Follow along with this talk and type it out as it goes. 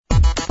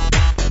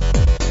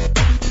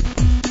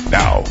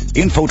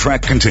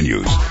InfoTrack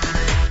continues.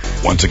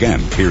 Once again,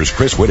 here's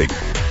Chris Whitting.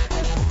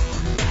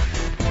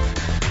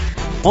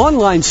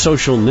 Online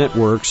social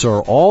networks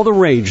are all the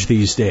rage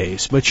these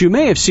days, but you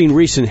may have seen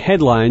recent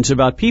headlines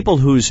about people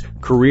whose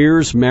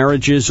careers,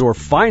 marriages, or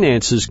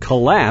finances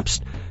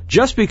collapsed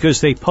just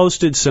because they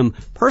posted some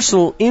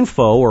personal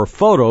info or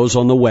photos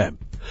on the web.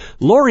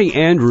 Lori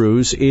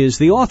Andrews is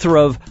the author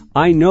of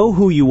I Know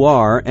Who You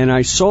Are and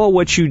I Saw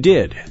What You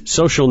Did,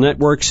 Social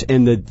Networks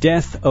and the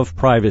Death of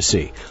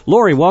Privacy.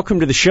 Lori, welcome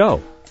to the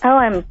show. Oh,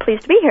 I'm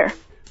pleased to be here.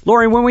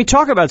 Lori, when we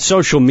talk about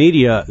social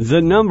media,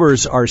 the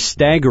numbers are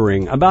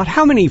staggering. About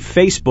how many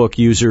Facebook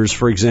users,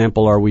 for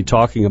example, are we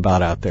talking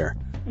about out there?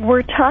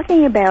 We're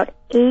talking about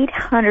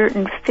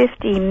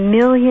 850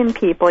 million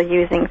people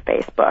using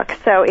Facebook.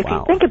 So if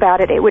you think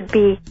about it, it would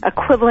be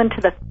equivalent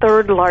to the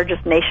third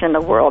largest nation in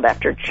the world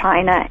after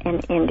China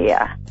and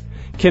India.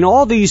 Can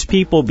all these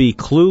people be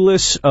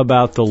clueless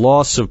about the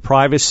loss of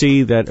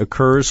privacy that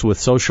occurs with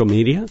social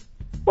media?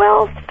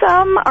 Well,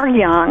 some are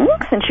young,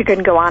 since you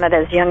can go on it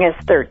as young as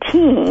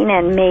 13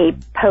 and may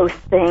post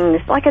things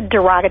like a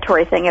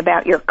derogatory thing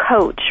about your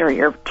coach or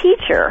your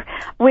teacher,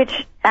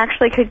 which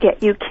actually could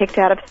get you kicked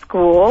out of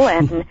school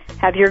and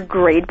have your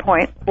grade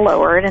point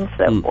lowered and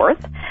so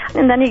forth.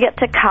 And then you get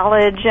to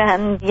college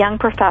and young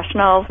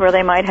professionals where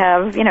they might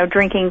have,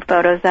 drinking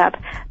photos up.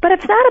 But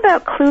it's not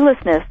about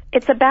cluelessness.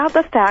 It's about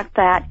the fact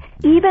that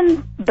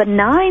even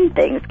benign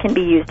things can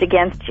be used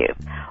against you.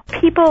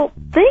 People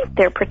think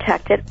they're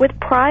protected with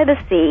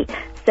privacy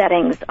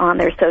settings on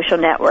their social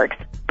networks,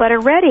 but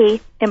already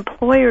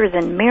employers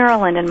in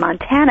Maryland and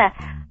Montana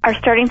are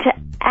starting to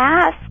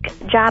ask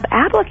job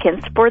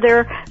applicants for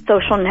their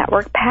social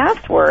network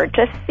password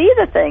to see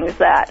the things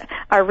that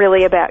are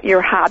really about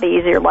your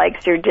hobbies, your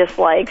likes, your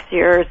dislikes,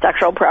 your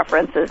sexual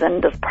preferences,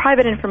 and this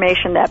private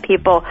information that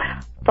people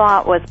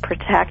thought was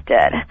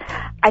protected.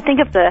 I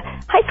think of the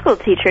high school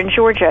teacher in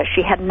Georgia.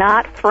 She had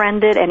not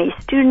friended any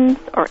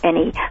students or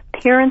any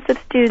parents of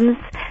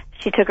students.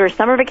 She took her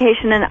summer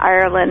vacation in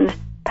Ireland,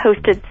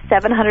 posted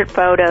 700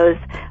 photos.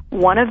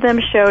 One of them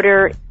showed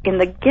her in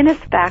the Guinness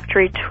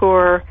factory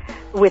tour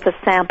with a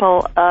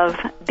sample of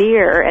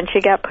beer, and she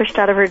got pushed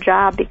out of her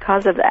job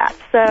because of that.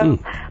 So,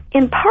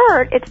 in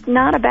part, it's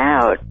not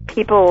about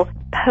people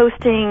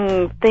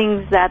posting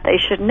things that they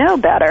should know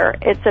better.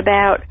 It's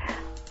about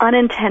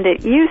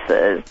unintended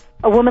uses.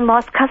 A woman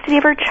lost custody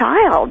of her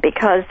child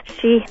because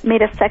she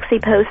made a sexy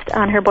post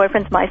on her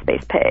boyfriend's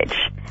MySpace page.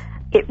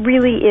 It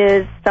really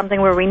is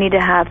something where we need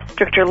to have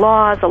stricter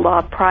laws, a law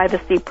of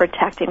privacy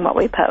protecting what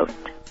we post.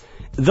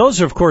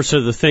 Those, of course,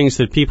 are the things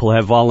that people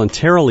have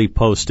voluntarily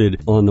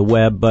posted on the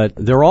web, but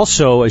there are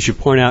also, as you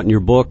point out in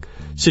your book,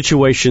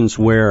 situations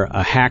where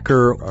a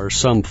hacker or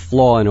some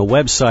flaw in a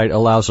website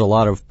allows a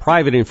lot of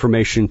private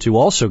information to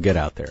also get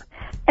out there.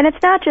 And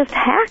it's not just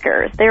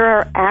hackers. There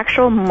are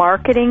actual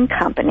marketing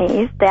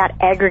companies that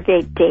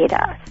aggregate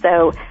data.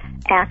 So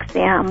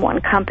Axiom, one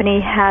company,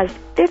 has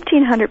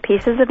 1,500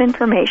 pieces of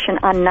information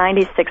on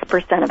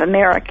 96% of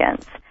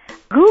Americans.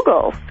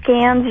 Google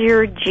scans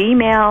your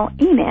Gmail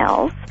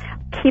emails,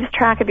 keeps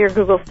track of your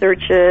Google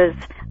searches.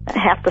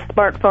 Half the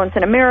smartphones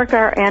in America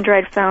are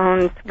Android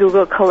phones.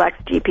 Google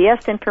collects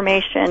GPS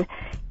information,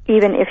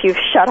 even if you've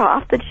shut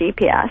off the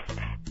GPS,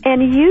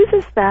 and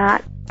uses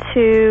that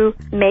to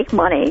make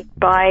money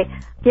by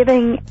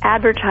giving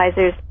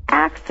advertisers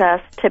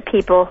access to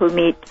people who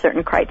meet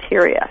certain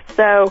criteria.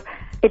 So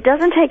it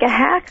doesn't take a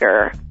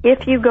hacker.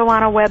 If you go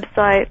on a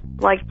website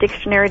like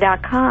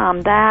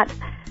dictionary.com, that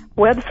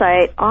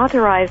website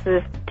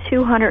authorizes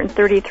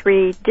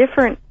 233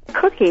 different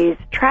cookies,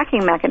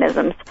 tracking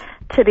mechanisms,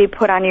 to be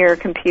put on your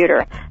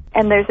computer.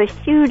 And there's a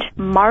huge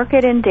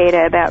market in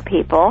data about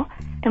people.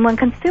 And when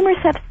consumers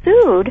have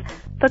sued,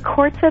 the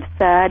courts have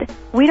said,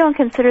 we don't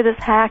consider this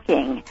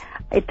hacking.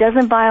 It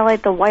doesn't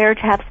violate the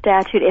wiretap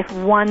statute if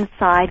one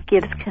side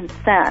gives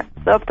consent.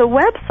 So if the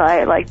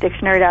website, like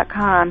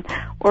dictionary.com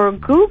or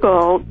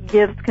Google,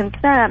 gives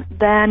consent,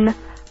 then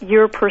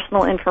your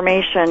personal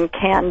information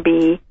can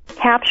be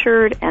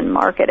captured and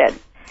marketed.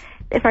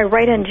 If I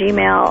write in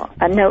Gmail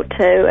a note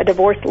to a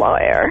divorce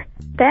lawyer,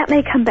 that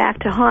may come back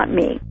to haunt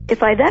me.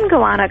 If I then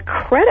go on a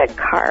credit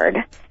card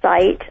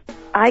site,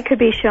 I could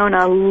be shown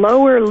a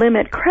lower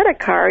limit credit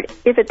card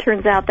if it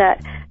turns out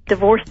that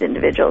divorced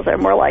individuals are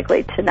more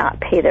likely to not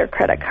pay their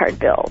credit card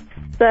bills.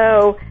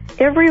 So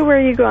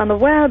everywhere you go on the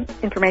web,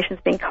 information is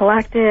being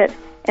collected,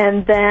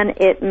 and then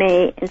it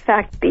may, in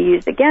fact, be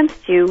used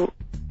against you,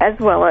 as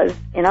well as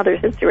in other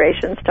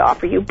situations to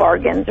offer you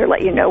bargains or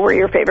let you know where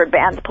your favorite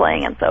band's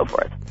playing and so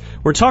forth.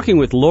 We're talking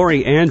with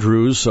Lori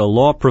Andrews, a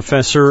law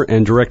professor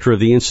and director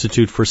of the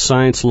Institute for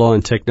Science, Law,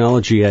 and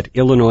Technology at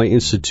Illinois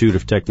Institute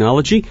of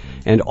Technology,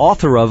 and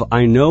author of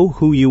I Know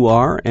Who You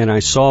Are and I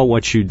Saw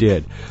What You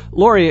Did.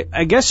 Lori,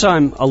 I guess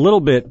I'm a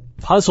little bit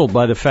puzzled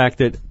by the fact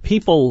that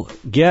people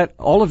get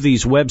all of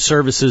these web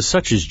services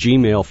such as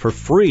Gmail for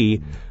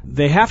free.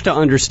 They have to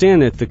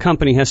understand that the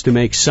company has to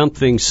make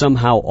something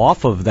somehow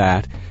off of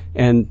that.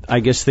 And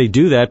I guess they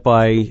do that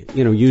by,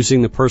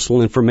 using the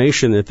personal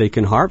information that they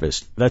can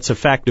harvest. That's a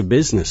fact of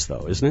business,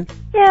 though, isn't it?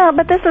 Yeah,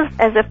 but this is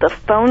as if the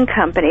phone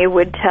company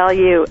would tell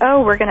you,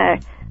 oh, we're going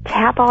to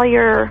tap all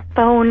your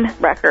phone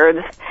records.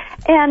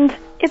 And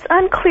it's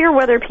unclear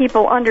whether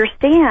people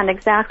understand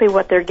exactly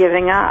what they're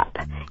giving up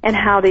and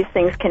how these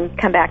things can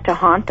come back to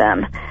haunt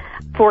them.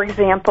 For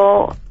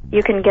example,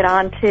 you can get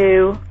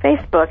onto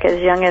Facebook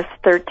as young as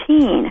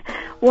 13.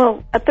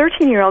 Well, a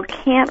 13-year-old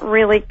can't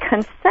really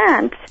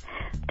consent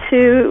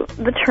to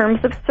the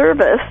terms of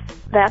service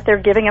that they're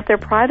giving up their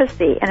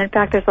privacy. And in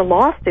fact, there's a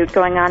lawsuit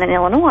going on in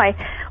Illinois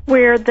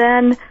where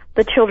then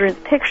the children's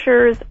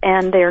pictures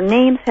and their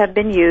names have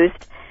been used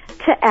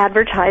to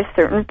advertise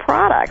certain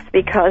products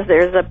because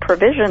there's a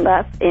provision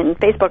that's in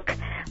Facebook.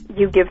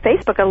 You give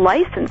Facebook a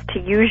license to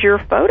use your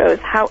photos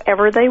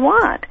however they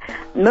want.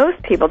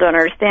 Most people don't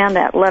understand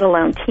that, let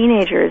alone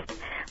teenagers.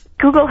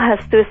 Google has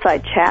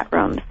suicide chat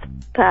rooms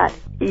that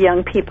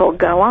young people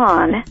go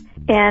on.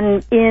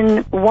 And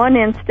in one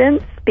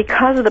instance,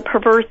 because of the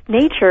perverse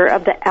nature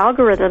of the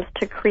algorithms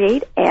to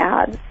create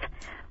ads,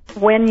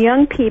 when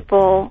young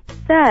people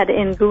said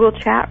in Google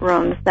chat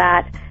rooms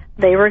that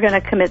they were going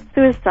to commit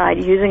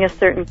suicide using a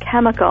certain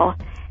chemical,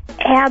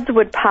 ads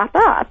would pop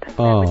up that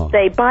would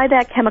say, buy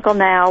that chemical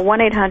now,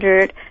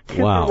 1-800-241.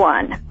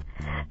 Wow.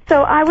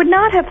 So I would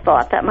not have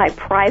thought that my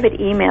private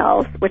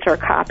emails, which are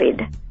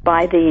copied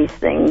by these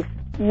things,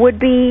 would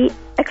be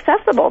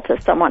accessible to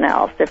someone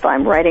else if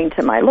I'm writing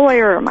to my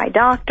lawyer or my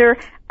doctor.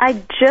 I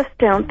just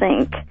don't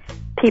think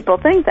people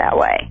think that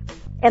way.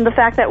 And the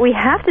fact that we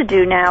have to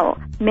do now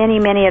many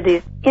of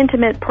these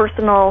intimate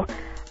personal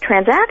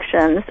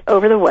transactions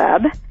over the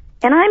web,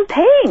 and I'm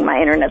paying my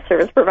internet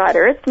service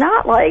provider. It's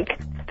not like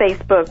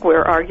Facebook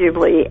where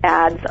arguably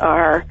ads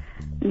are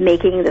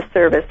making the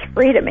service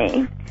free to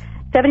me.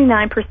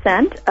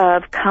 79%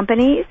 of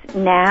companies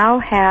now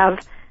have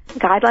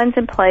guidelines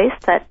in place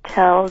that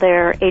tell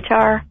their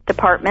HR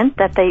department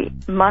that they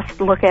must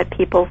look at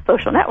people's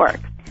social networks.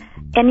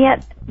 And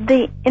yet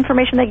the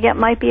information they get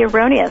might be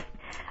erroneous.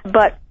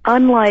 But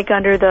unlike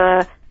under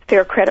the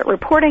Fair Credit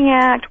Reporting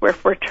Act, where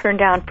if we're turned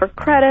down for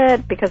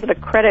credit because of a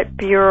credit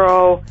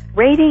bureau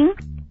rating,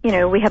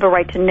 we have a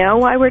right to know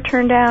why we're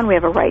turned down. We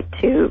have a right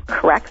to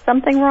correct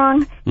something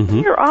wrong. Mm-hmm.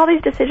 Here, all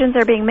these decisions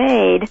are being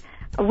made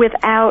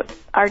without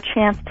our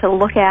chance to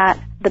look at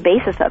the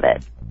basis of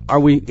it. Are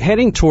we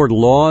heading toward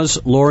laws,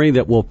 Lori,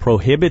 that will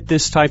prohibit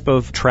this type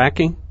of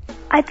tracking?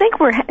 I think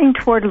we're heading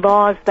toward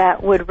laws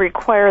that would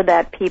require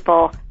that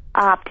people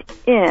opt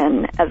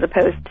in as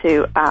opposed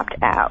to opt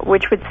out,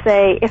 which would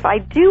say if I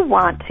do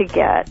want to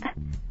get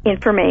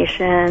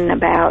information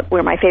about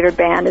where my favorite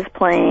band is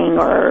playing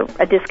or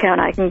a discount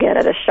I can get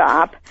at a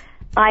shop,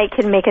 I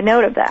can make a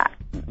note of that.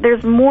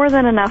 There's more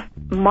than enough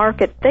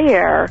market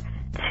there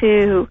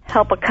to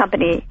help a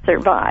company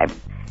survive.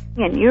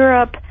 In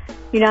Europe,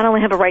 you not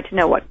only have a right to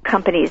know what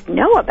companies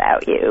know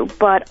about you,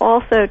 but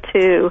also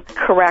to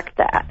correct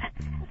that.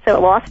 So a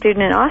law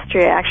student in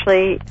Austria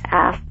actually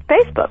asked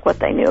Facebook what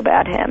they knew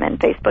about him, and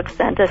Facebook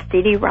sent a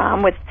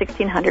CD-ROM with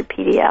 1,600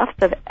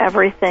 PDFs of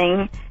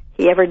everything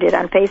he ever did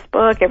on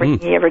Facebook,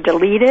 everything he ever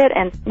deleted,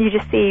 and you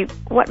just see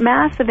what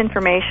massive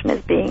information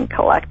is being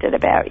collected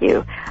about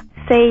you.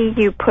 Say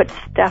you put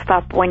stuff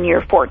up when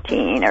you're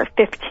 14 or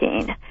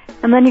 15,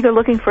 and then you go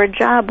looking for a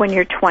job when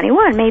you're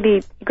 21. Maybe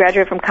you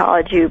graduate from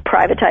college, you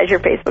privatize your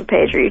Facebook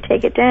page, or you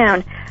take it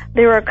down.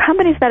 There are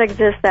companies that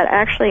exist that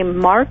actually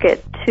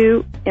market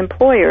to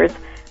employers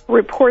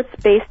reports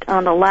based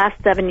on the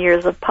last 7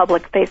 years of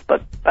public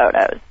Facebook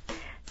photos.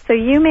 So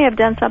you may have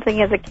done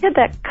something as a kid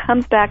that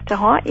comes back to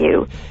haunt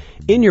you.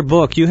 In your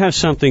book, you have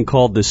something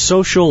called the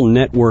Social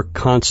Network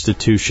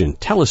Constitution.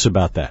 Tell us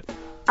about that.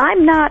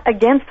 I'm not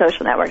against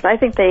social networks. I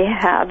think they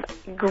have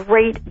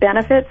great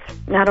benefits,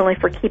 not only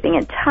for keeping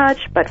in touch,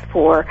 but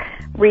for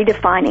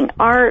redefining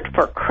art,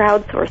 for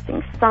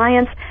crowdsourcing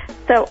science.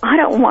 So I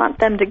don't want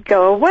them to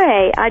go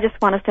away. I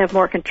just want us to have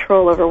more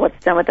control over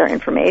what's done with our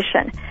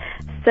information.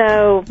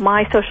 So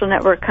my social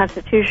network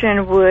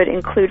constitution would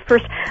include,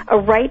 first, a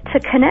right to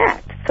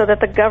connect so that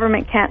the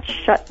government can't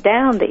shut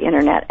down the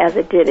Internet as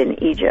it did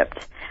in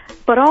Egypt,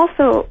 but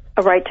also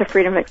a right to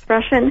freedom of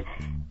expression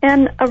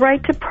and a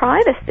right to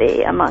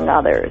privacy, among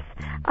others.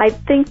 I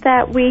think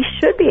that we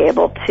should be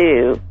able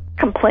to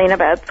complain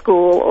about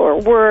school or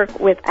work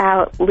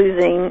without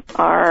losing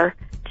our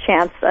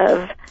chance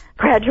of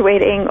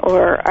graduating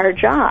or our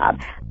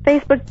job.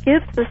 Facebook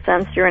gives the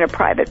sense you're in a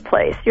private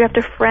place. You have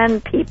to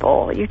friend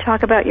people. You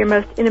talk about your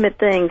most intimate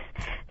things.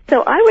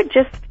 So I would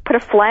just put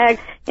a flag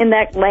in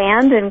that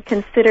land and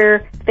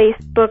consider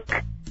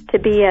Facebook to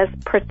be as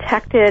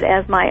protected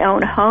as my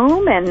own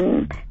home,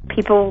 and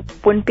people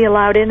wouldn't be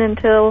allowed in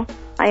until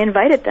I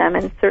invited them,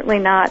 and certainly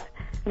not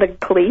the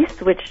police,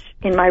 which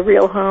in my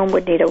real home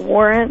would need a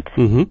warrant,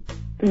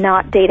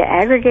 not data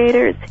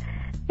aggregators.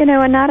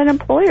 and not an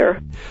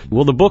employer.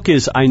 Well, the book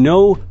is I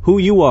Know Who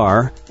You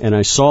Are, and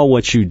I Saw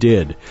What You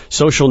Did,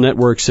 Social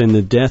Networks and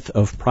the Death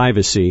of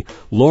Privacy.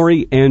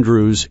 Lori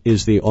Andrews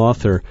is the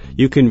author.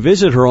 You can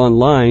visit her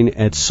online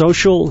at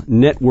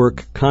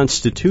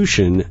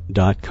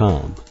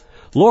socialnetworkconstitution.com.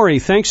 Lori,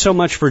 thanks so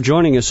much for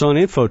joining us on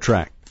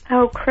InfoTrack.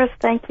 Oh, Chris,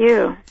 thank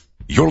you.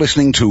 You're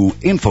listening to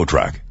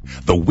InfoTrack,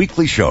 the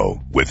weekly show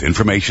with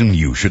information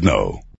you should know.